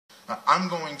I'm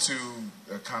going to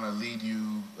kind of lead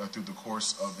you through the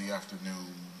course of the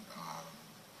afternoon,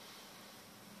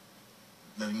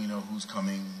 letting you know who's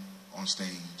coming on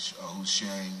stage, who's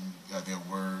sharing their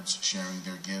words, sharing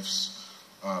their gifts.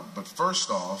 But first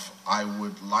off, I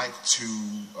would like to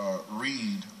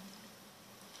read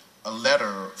a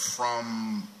letter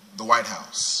from the White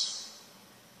House.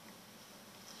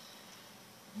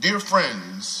 Dear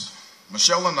friends,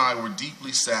 Michelle and I were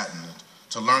deeply saddened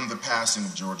to learn the passing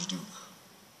of George Duke.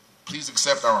 Please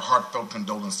accept our heartfelt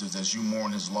condolences as you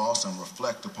mourn his loss and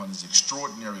reflect upon his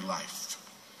extraordinary life.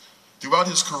 Throughout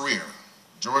his career,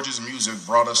 George's music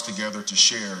brought us together to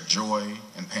share joy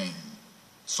and pain,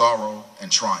 sorrow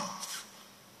and triumph.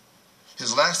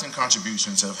 His lasting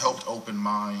contributions have helped open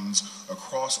minds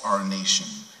across our nation,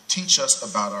 teach us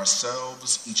about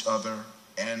ourselves, each other,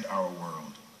 and our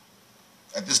world.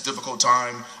 At this difficult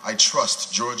time, I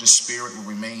trust George's spirit will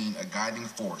remain a guiding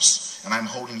force, and I'm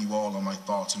holding you all in my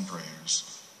thoughts and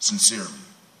prayers. Sincerely,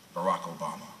 Barack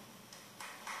Obama.